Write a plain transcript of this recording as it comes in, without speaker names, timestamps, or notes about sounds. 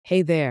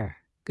Hey there.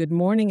 Good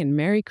morning and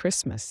Merry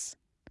Christmas.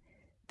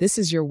 This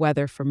is your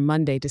weather for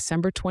Monday,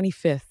 December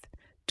 25th,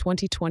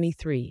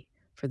 2023,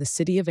 for the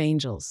City of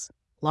Angels,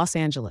 Los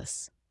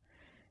Angeles.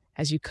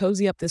 As you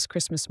cozy up this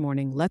Christmas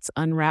morning, let's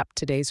unwrap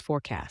today's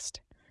forecast.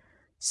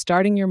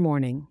 Starting your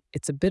morning,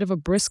 it's a bit of a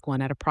brisk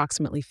one at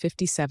approximately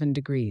 57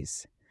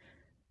 degrees.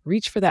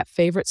 Reach for that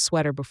favorite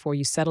sweater before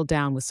you settle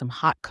down with some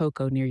hot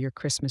cocoa near your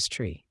Christmas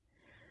tree.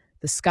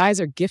 The skies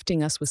are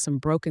gifting us with some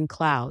broken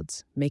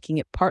clouds, making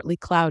it partly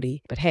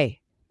cloudy, but hey,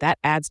 that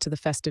adds to the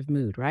festive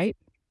mood, right?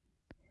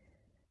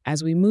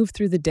 As we move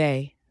through the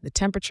day, the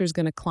temperature is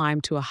going to climb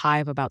to a high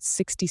of about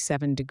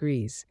 67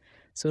 degrees,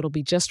 so it'll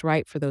be just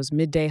right for those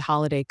midday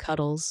holiday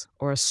cuddles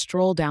or a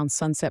stroll down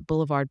Sunset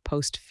Boulevard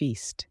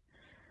post-feast.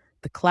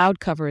 The cloud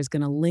cover is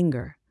going to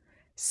linger,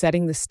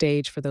 setting the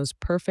stage for those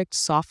perfect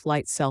soft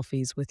light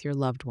selfies with your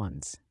loved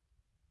ones.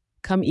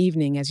 Come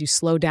evening, as you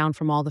slow down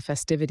from all the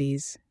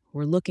festivities,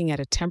 we're looking at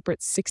a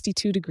temperate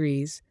 62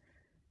 degrees,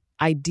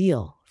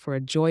 ideal for a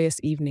joyous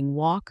evening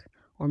walk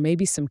or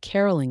maybe some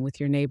caroling with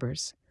your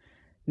neighbors.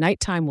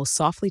 Nighttime will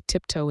softly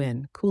tiptoe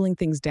in, cooling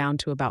things down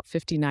to about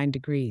 59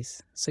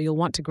 degrees, so you'll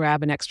want to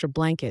grab an extra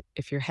blanket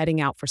if you're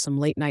heading out for some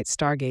late night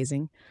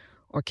stargazing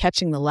or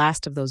catching the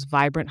last of those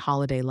vibrant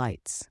holiday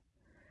lights.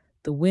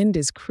 The wind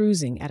is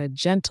cruising at a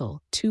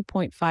gentle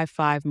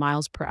 2.55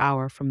 miles per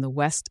hour from the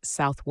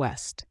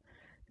west-southwest,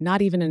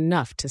 not even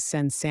enough to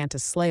send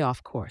Santa's sleigh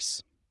off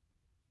course.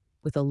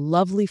 With a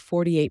lovely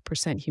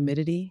 48%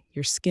 humidity,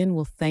 your skin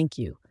will thank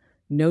you.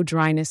 No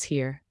dryness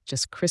here,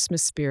 just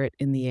Christmas spirit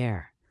in the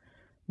air.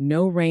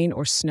 No rain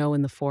or snow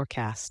in the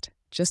forecast,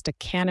 just a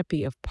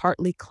canopy of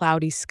partly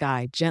cloudy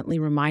sky gently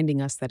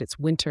reminding us that it's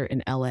winter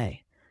in LA.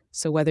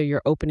 So whether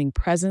you're opening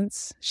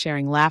presents,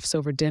 sharing laughs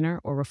over dinner,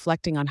 or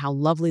reflecting on how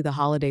lovely the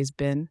holiday's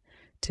been,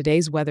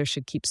 today's weather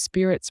should keep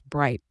spirits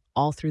bright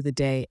all through the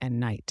day and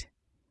night.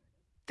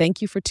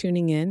 Thank you for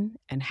tuning in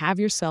and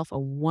have yourself a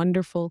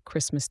wonderful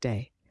Christmas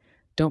day.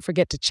 Don't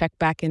forget to check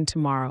back in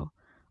tomorrow.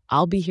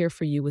 I'll be here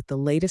for you with the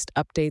latest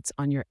updates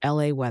on your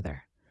LA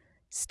weather.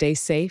 Stay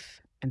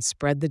safe and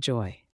spread the joy.